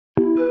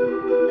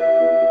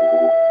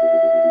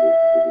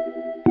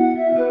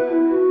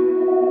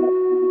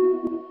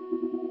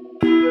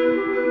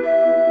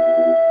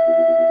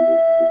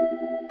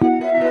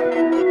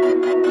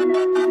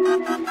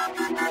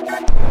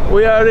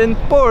We are in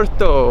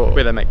Porto,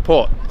 where they make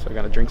port. So we're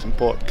going to drink some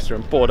port because we're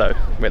in Porto,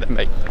 where they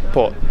make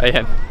port. Hey,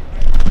 Hen?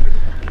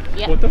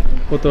 Yep. Porto?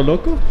 Porto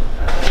Loco?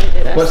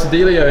 What's the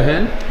dealio,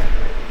 Hen?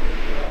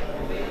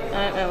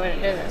 I don't know where to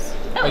do this.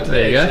 Oh,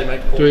 there you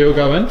go. Do we all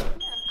go in?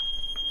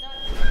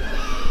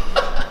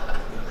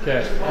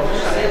 Okay.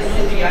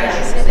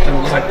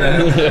 Like that.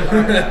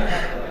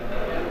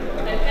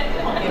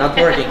 Not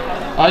working.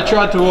 I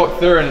tried to walk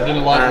through and it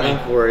didn't like me.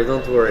 Don't worry,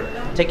 don't worry.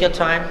 Take your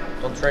time,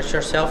 don't rush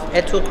yourself.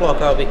 At 2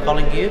 o'clock I'll be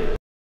calling you.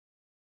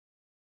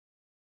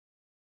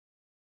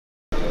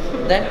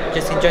 Then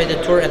just enjoy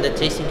the tour and the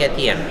tasting at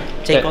the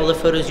end. Take all the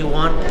photos you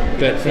want.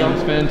 That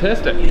sounds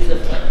fantastic.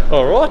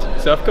 Alright,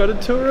 so I've got a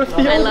tour of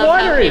the I old love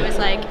how he winery. was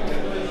like,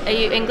 are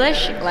you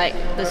English? Like,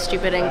 the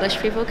stupid English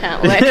people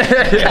can't work.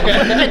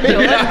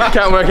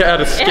 Can't work out how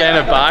to scan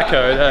a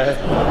barcode.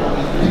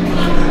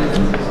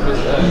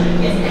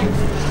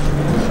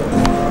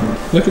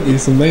 Look at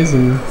these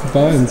amazing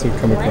vines we've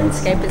come The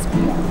across. landscape is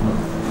beautiful.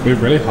 We're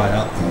really high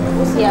up.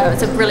 Yeah,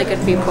 it's a really good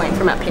viewpoint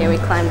from up here. We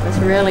climbed this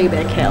really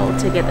big hill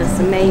to get this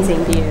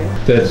amazing view.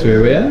 That's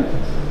where we are.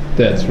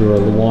 That's where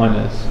all the wine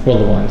is. Well,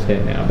 the wine's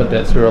here now, but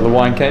that's where all the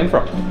wine came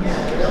from.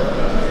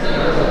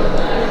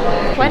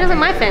 Why doesn't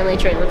my family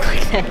tree look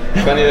like that?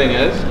 Funny thing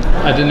is,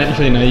 I didn't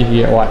actually know you could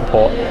get white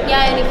port. Yeah,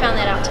 I only found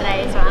that out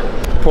today as well.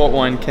 Port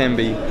wine can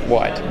be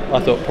white.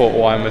 I thought port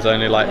wine was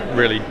only like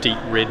really deep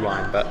red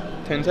wine, but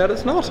turns out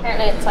it's not.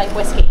 Apparently it's like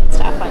whiskey and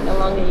stuff, like the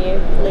longer you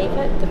leave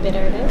it, the better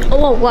it is.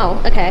 Oh, wow,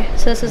 okay.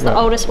 So this is the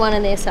oldest one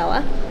in their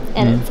cellar,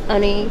 and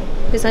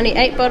there's only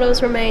 8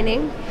 bottles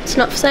remaining. It's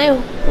not for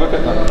sale. Look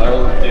at them, they're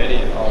all dirty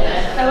and old.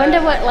 I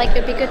wonder what, like,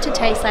 it'd be good to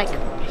taste like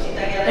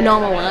a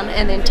normal one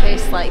and then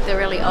taste like the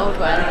really old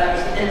one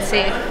and see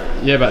if...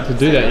 Yeah, but to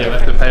do that you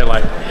have to pay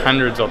like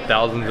hundreds or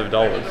thousands of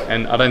dollars,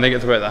 and I don't think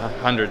it's worth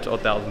hundreds or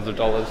thousands of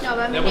dollars. No,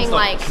 but I mean,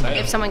 like,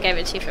 if someone gave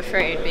it to you for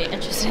free, it'd be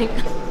interesting.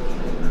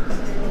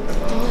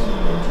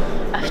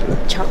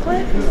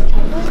 Chocolate?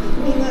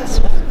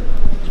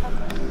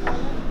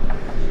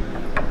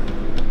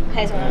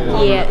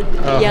 Hazelnut.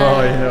 Yeah.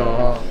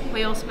 Yeah.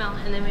 We all smell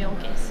and then we all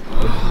guess.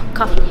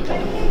 Coffee.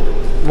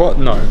 What?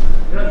 No.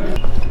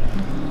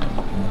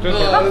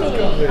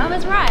 Coffee. I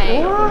was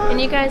right. What? And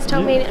you guys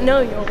told me, no,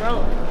 you're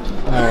wrong.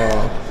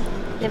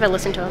 Oh. Never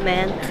listen to a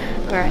man.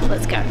 Alright,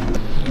 let's go.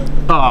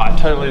 Oh, I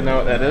totally know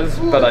what that is,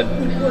 but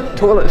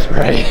toilet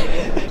spray.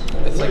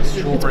 It's like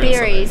strawberry. It's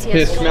berries, yes.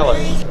 Here, smell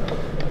it.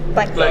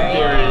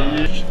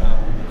 Blackberry.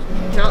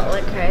 Not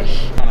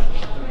licorice.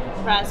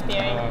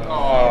 Raspberry.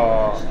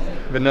 Oh,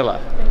 vanilla.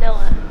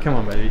 Vanilla. Come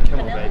on, baby. Come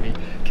on, baby.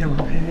 Come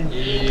on, baby.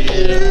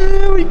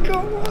 Yeah, we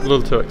go. A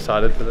little too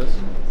excited for this.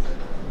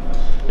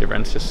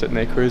 Everyone's just sitting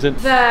there cruising.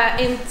 The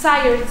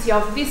entirety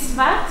of this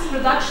vat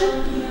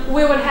production,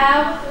 we will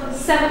have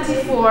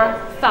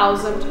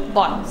 74,000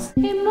 bottles.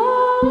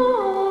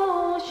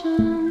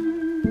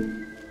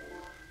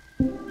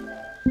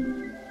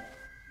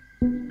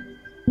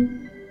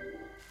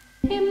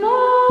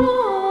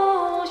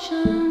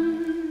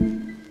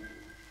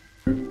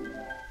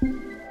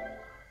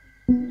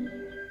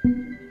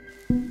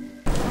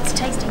 It's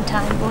tasting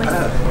time, boys.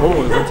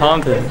 Oh, is it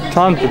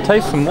time to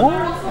taste some more?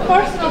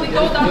 First, we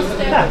go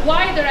downstairs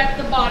wider at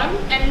the bottom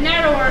and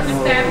narrower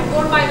step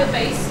or by the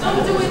base.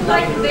 Don't do it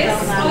like this.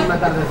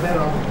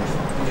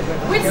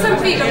 With some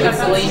vigor, with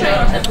some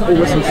strength. Oh,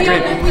 with some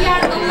strength. We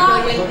are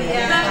allowing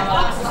the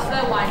ox of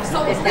the wine.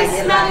 So please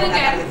smell it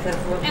again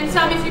and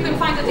tell me if you can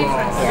find the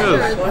difference.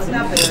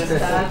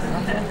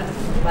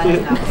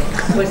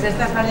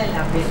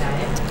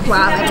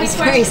 Wow, that was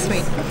very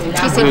sweet.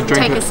 She said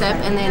take a sip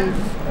and then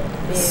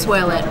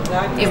swirl it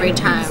every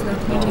time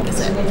you take a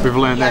sip. We've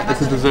learned that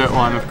it's a dessert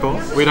wine, of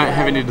course. We don't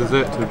have any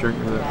dessert to drink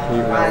with it. We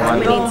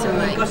need some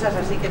like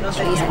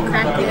cheese and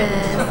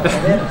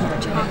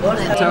crackers,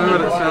 chocolate. Tell me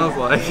what it smells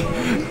like.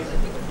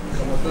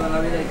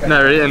 No,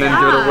 ready? And then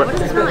give it a What whip.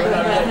 does it smell like?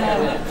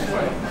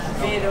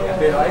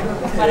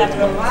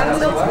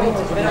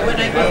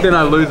 Then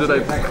I lose it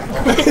open.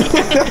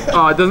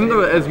 Oh, it doesn't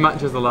do it as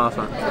much as the last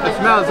one. It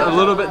smells a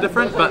little bit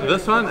different, but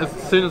this one, as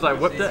soon as I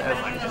whipped it,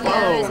 it's like,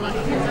 whoa.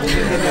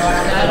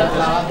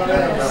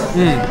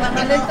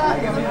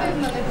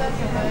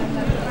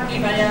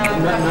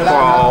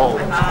 Wow.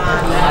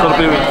 Got a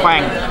bit of a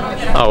twang.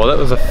 Oh, well, that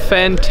was a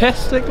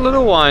fantastic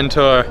little wine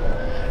tour.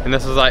 And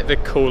this is like the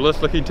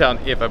coolest looking town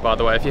ever, by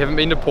the way. If you haven't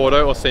been to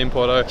Porto or seen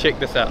Porto, check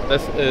this out.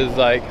 This is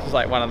like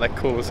one of the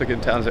coolest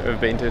looking towns that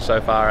we've been to so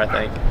far, I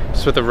think.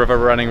 Just with the river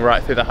running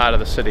right through the heart of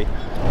the city.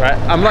 Right?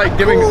 I'm like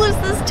giving... How cool is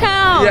this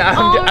town? Yeah,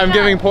 I'm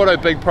giving Porto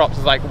big props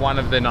as like one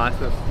of the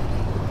nicest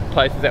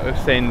places that we've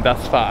seen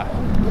thus far.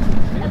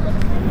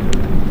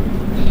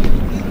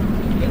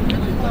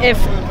 If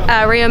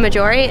Rio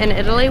Maggiore in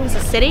Italy was a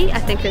city, I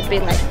think it would be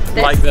like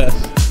this. Like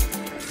this.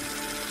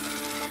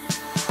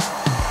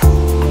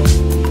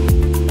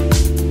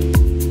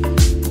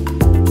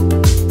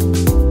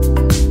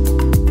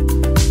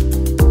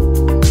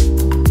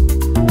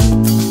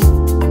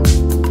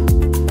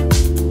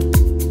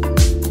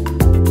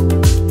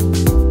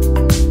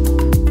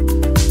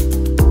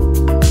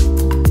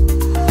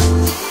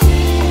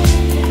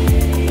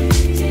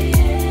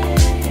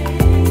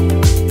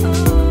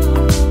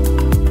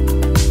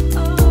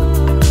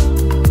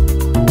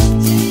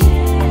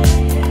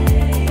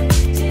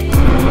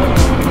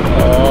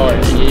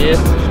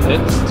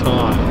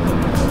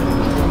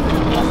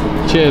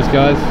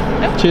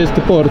 Cheers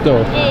to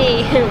Porto.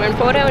 Hey, we're in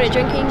Porto and we're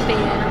drinking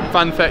beer.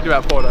 Fun fact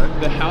about Porto,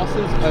 the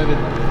houses over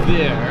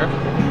there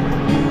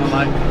are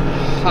like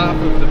half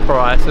of the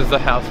price as the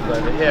houses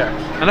over here.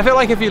 And I feel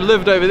like if you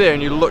lived over there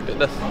and you looked at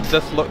this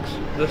side looks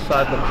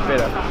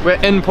better.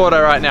 We're in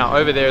Porto right now.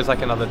 Over there is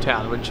like another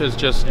town, which is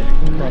just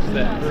across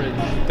that bridge.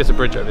 There's a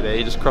bridge over there.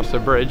 You just cross the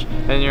bridge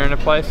and you're in a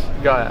place,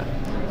 Gaia.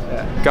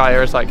 Yeah.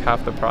 Gaia is like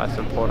half the price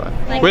of Porto.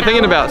 Like we're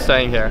thinking about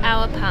staying here.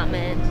 Our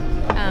apartment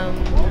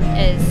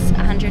is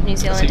 100 New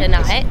Zealand a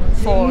night.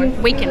 For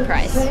weekend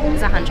price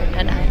is 100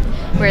 a night.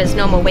 Whereas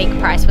normal week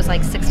price was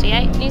like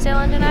 68 New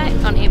Zealand a night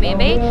on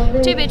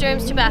Airbnb. 2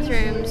 bedrooms, 2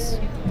 bathrooms,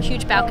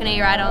 huge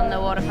balcony right on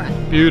the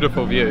waterfront.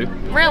 Beautiful view.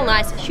 Real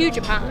nice, huge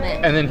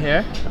apartment. And then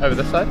here, over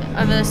this side?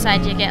 Over this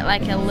side you get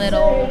like a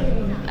little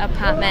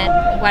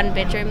apartment, 1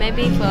 bedroom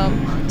maybe for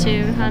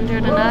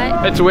 200 a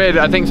night. It's weird,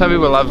 I think some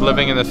people love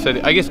living in the city.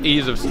 I guess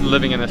ease of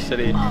living in a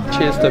city.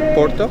 Cheers to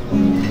Porto.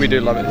 We do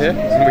love it here.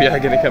 We are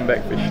going to come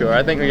back for sure.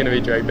 I think we're going to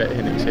be dragged back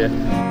here next year.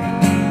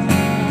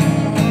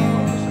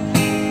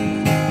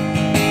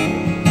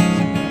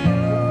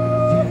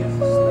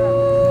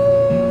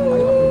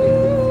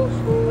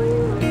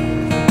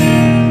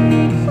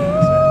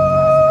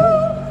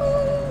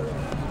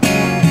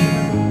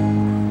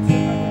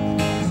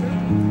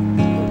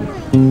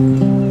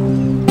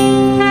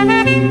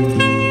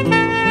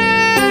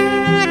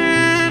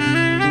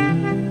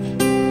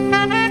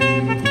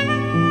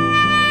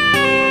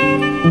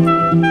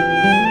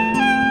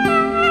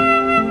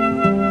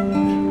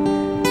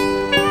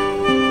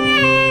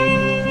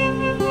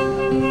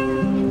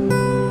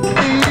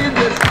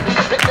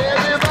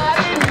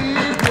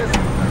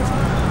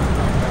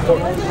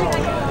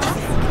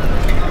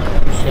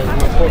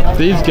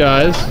 These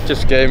guys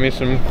just gave me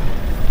some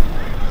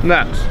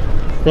nuts.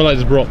 Well, I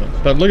just brought them,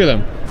 but look at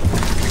them.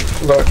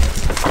 Look.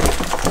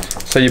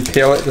 So you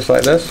peel it just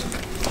like this.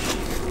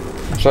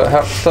 So it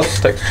just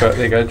sticks to it.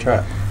 There you go, try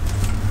it.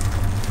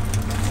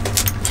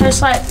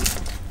 Tastes like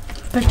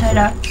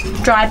potato,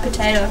 dried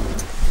potato.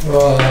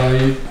 Oh,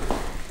 you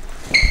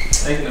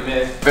making a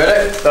mess.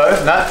 Verdict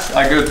though, nuts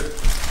are good.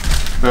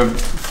 The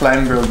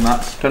flame grilled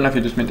nuts. Don't know if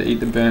you just meant to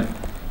eat the burnt.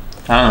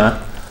 I don't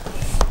know.